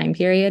uncommon time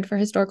period for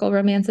historical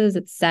romances.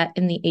 It's set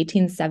in the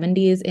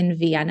 1870s in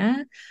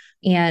Vienna.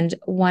 And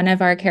one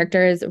of our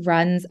characters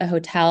runs a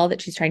hotel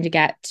that she's trying to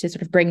get to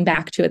sort of bring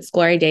back to its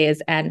glory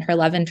days. And her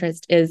love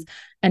interest is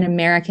an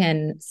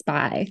American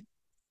spy.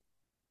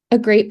 A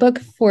great book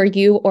for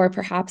you, or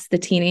perhaps the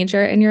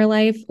teenager in your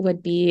life,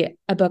 would be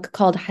a book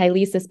called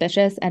Highly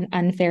Suspicious and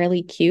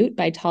Unfairly Cute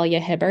by Talia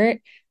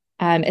Hibbert.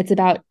 It's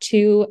about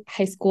two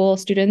high school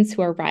students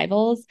who are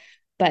rivals,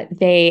 but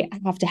they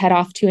have to head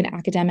off to an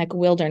academic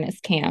wilderness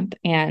camp.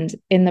 And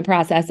in the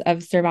process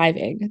of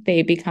surviving,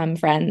 they become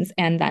friends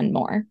and then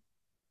more.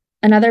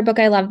 Another book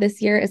I love this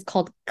year is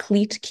called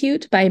Cleat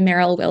Cute by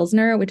Meryl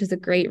Wilsner, which is a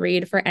great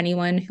read for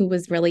anyone who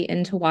was really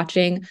into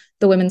watching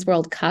the Women's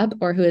World Cup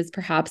or who is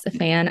perhaps a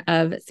fan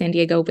of San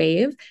Diego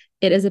Wave.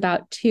 It is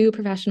about two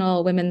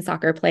professional women's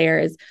soccer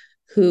players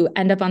who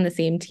end up on the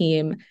same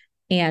team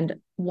and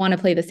want to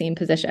play the same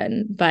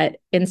position, but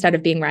instead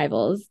of being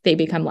rivals, they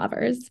become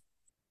lovers.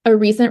 A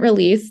recent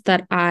release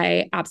that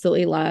I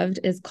absolutely loved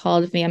is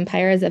called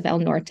Vampires of El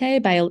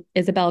Norte by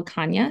Isabel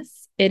Cañas.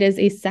 It is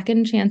a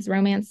second chance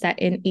romance set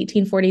in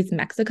 1840s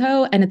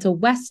Mexico, and it's a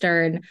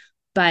Western,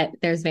 but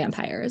there's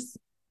vampires.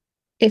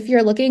 If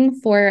you're looking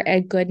for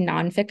a good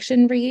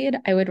nonfiction read,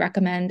 I would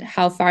recommend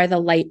How Far the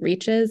Light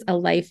Reaches, A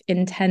Life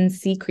in 10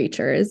 Sea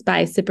Creatures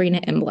by Sabrina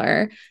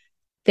Imbler.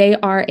 They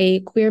are a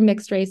queer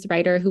mixed-race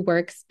writer who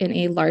works in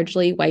a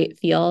largely white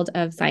field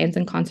of science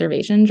and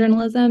conservation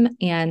journalism,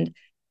 and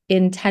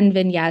in 10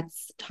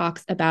 vignettes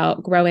talks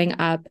about growing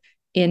up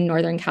in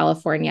Northern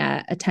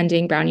California,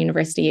 attending Brown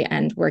University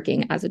and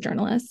working as a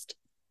journalist.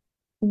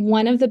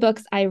 One of the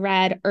books I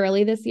read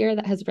early this year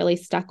that has really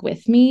stuck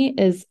with me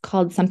is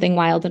called Something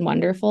Wild and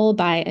Wonderful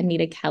by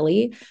Anita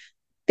Kelly.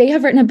 They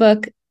have written a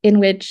book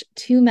in which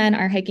two men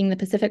are hiking the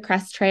Pacific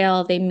Crest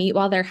Trail. They meet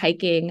while they're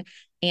hiking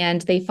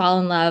and they fall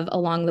in love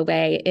along the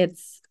way.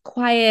 It's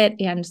quiet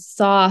and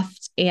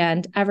soft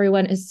and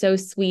everyone is so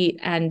sweet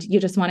and you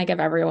just want to give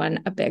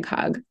everyone a big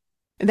hug.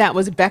 That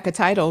was Becca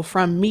Title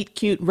from Meet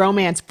Cute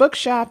Romance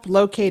Bookshop,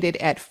 located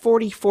at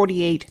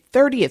 4048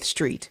 30th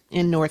Street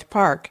in North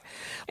Park.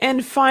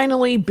 And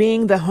finally,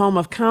 being the home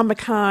of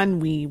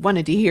Comic-Con, we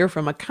wanted to hear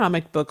from a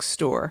comic book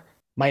store.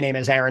 My name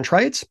is Aaron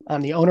Treitz.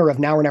 I'm the owner of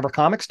Now or Never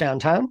Comics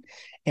downtown,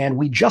 and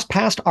we just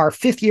passed our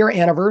 5th year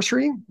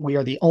anniversary. We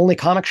are the only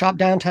comic shop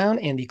downtown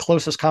and the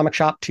closest comic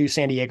shop to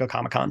San Diego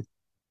Comic-Con.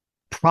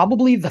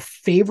 Probably the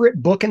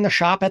favorite book in the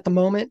shop at the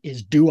moment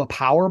is Do a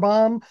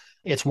Powerbomb.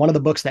 It's one of the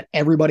books that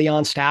everybody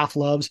on staff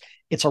loves.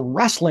 It's a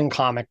wrestling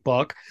comic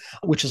book,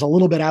 which is a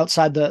little bit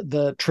outside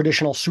the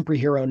traditional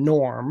superhero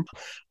norm.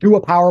 Do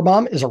a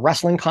Powerbomb is a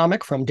wrestling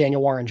comic from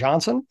Daniel Warren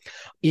Johnson.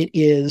 It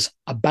is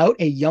about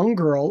a young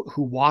girl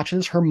who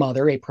watches her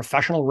mother, a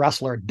professional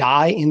wrestler,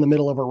 die in the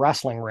middle of a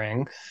wrestling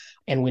ring.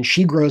 And when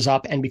she grows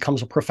up and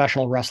becomes a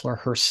professional wrestler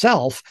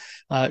herself,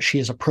 she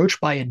is approached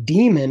by a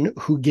demon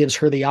who gives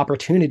her the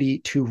opportunity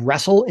to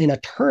wrestle in a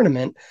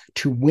tournament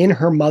to win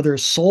her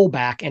mother's soul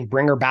back and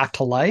bring her back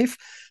to life.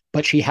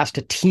 But she has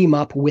to team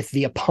up with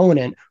the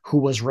opponent who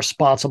was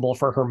responsible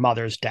for her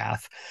mother's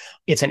death.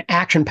 It's an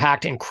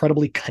action-packed,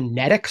 incredibly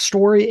kinetic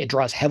story. It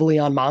draws heavily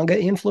on manga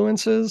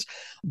influences,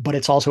 but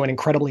it's also an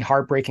incredibly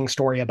heartbreaking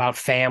story about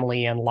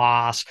family and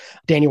loss.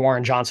 Danny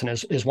Warren Johnson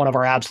is one of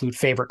our absolute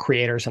favorite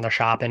creators in the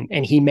shop,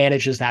 and he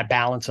manages that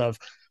balance of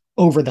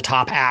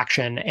over-the-top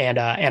action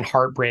and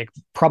heartbreak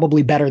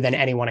probably better than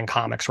anyone in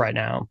comics right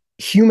now.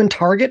 Human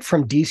Target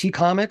from DC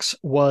Comics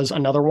was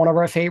another one of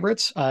our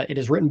favorites. It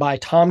is written by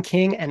Tom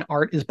King and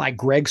art is by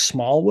Greg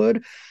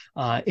Smallwood.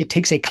 It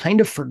takes a kind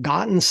of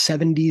forgotten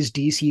 70s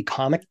DC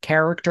comic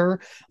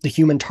character, the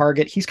Human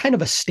Target. He's kind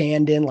of a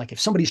stand-in. Like if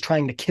somebody's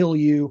trying to kill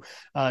you,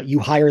 you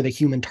hire the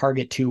Human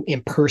Target to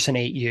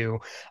impersonate you.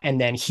 And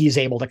then he's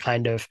able to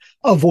kind of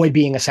avoid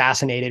being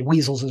assassinated,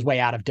 weasels his way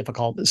out of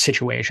difficult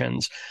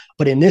situations.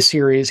 But in this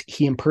series,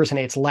 he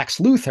impersonates Lex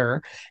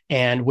Luthor.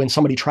 And when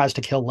somebody tries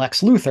to kill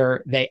Lex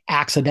Luthor, they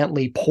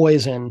accidentally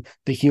poison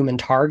the Human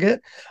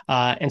Target.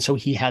 And so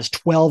he has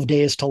 12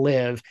 days to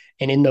live.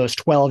 And in those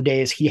 12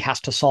 days, he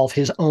has to solve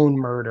his own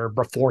murder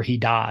before he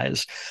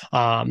dies.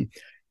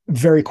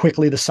 Very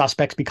quickly, the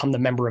suspects become the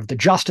member of the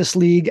Justice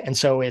League. And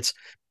so it's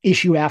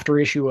issue after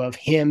issue of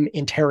him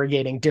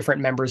interrogating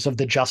different members of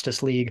the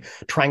Justice League,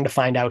 trying to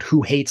find out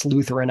who hates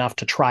Luthor enough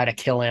to try to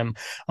kill him,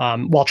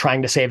 while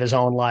trying to save his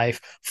own life,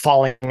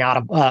 falling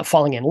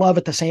in love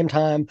at the same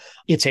time.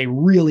 It's a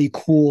really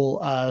cool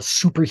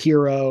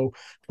superhero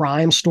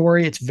crime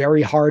story. It's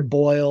very hard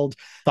boiled.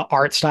 The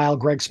art style,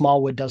 Greg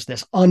Smallwood does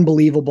this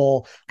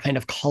unbelievable kind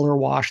of color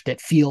wash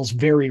that feels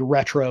very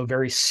retro,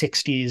 very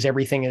 60s.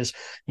 Everything is,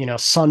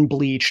 sun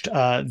bleached,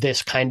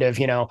 this kind of,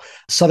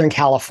 Southern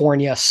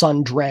California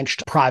sun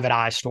drenched private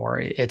eye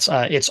story. It's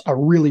a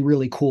really,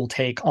 really cool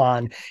take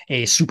on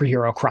a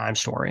superhero crime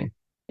story.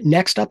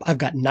 Next up, I've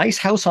got Nice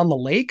House on the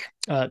Lake.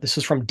 This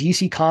is from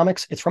DC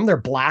Comics. It's from their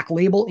Black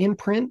Label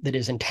imprint that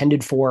is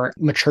intended for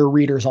mature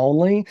readers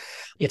only.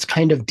 It's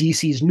kind of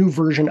DC's new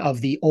version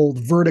of the old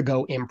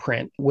Vertigo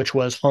imprint, which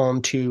was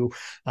home to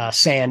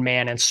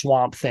Sandman and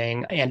Swamp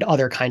Thing and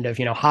other kind of,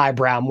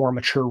 highbrow, more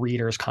mature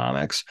readers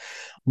comics.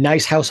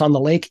 Nice House on the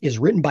Lake is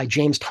written by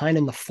James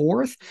Tynion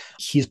IV.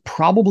 He's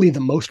probably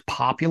the most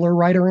popular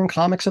writer in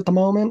comics at the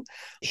moment.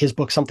 His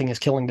book, Something is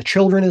Killing the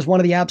Children, is one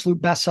of the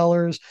absolute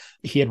bestsellers.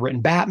 He had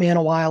written Batman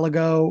a while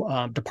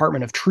ago,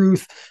 Department of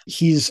Truth.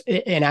 He's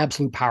an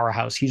absolute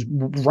powerhouse. He's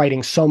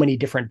writing so many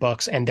different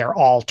books, and they're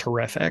all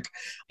terrific.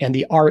 And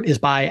the art is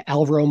by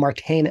Alvaro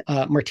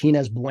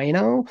Martinez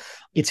Bueno.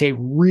 It's a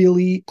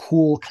really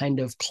cool kind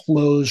of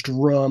closed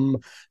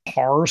room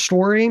horror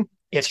story.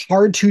 It's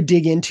hard to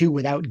dig into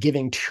without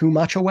giving too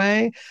much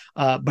away,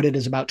 but it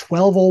is about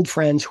 12 old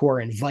friends who are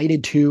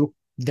invited to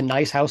the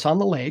nice house on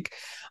the lake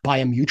by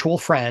a mutual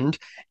friend.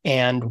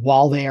 And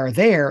while they are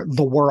there,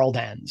 the world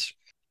ends.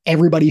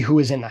 Everybody who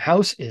is in the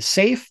house is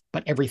safe,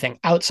 but everything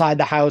outside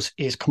the house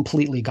is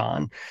completely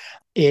gone.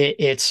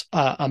 It's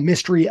a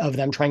mystery of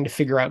them trying to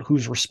figure out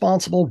who's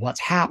responsible,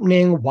 what's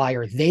happening, why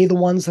are they the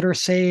ones that are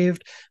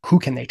saved, who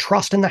can they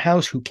trust in the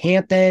house, who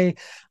can't they?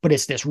 But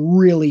it's this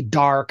really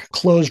dark,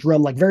 closed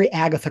room, like very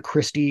Agatha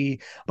Christie,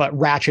 but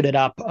ratcheted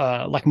up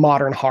like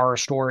modern horror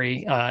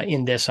story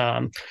in this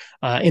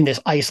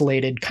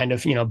isolated kind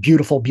of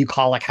beautiful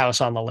bucolic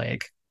house on the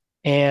lake.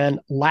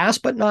 And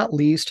last but not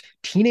least,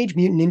 Teenage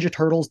Mutant Ninja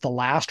Turtles: The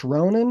Last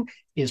Ronin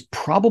is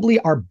probably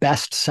our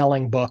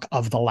best-selling book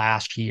of the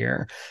last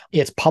year.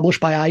 It's published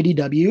by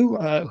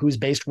IDW, who's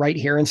based right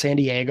here in San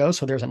Diego,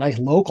 so there's a nice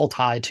local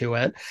tie to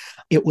it.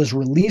 It was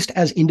released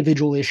as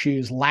individual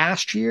issues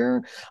last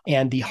year,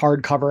 and the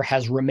hardcover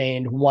has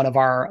remained one of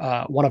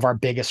our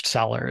biggest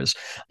sellers.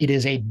 It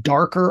is a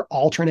darker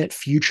alternate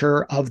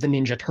future of the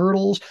Ninja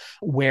Turtles,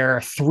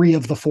 where 3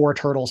 of the 4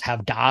 turtles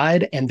have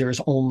died, and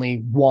there's only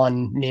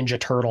one Ninja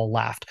Turtle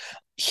left.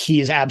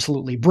 He is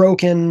absolutely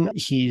broken.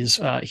 He's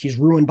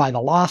ruined by the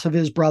loss of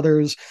his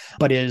brothers,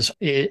 but is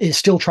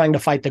still trying to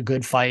fight the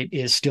good fight.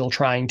 Is still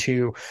trying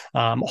to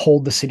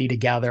hold the city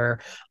together.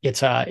 It's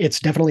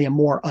definitely a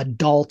more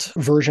adult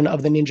version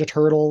of the Ninja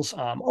Turtles,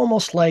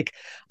 almost like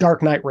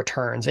Dark Knight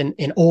Returns,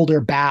 an older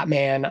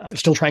Batman,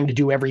 still trying to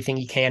do everything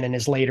he can in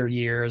his later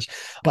years,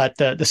 but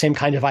the same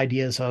kind of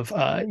ideas of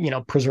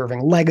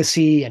preserving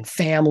legacy and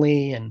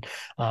family and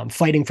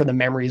fighting for the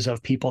memories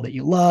of people that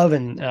you love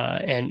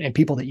and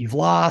people that you've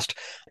lost.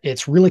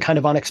 It's really kind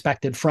of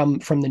unexpected from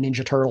the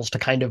Ninja Turtles to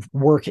kind of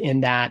work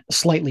in that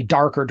slightly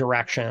darker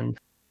direction.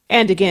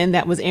 And again,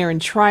 that was Aaron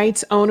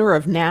Treitz, owner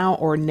of Now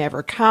or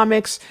Never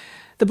Comics.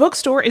 The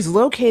bookstore is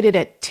located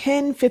at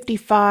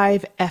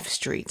 1055 F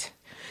Street.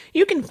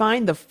 You can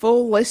find the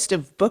full list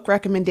of book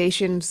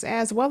recommendations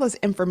as well as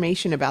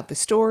information about the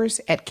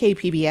stores at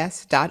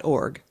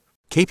kpbs.org.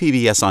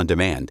 KPBS On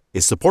Demand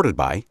is supported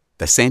by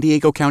the San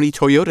Diego County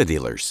Toyota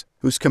dealers,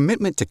 whose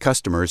commitment to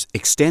customers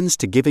extends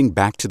to giving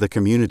back to the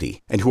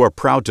community and who are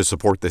proud to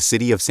support the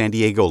City of San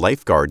Diego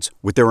lifeguards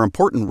with their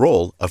important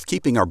role of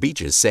keeping our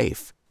beaches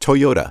safe.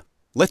 Toyota,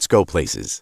 let's go places.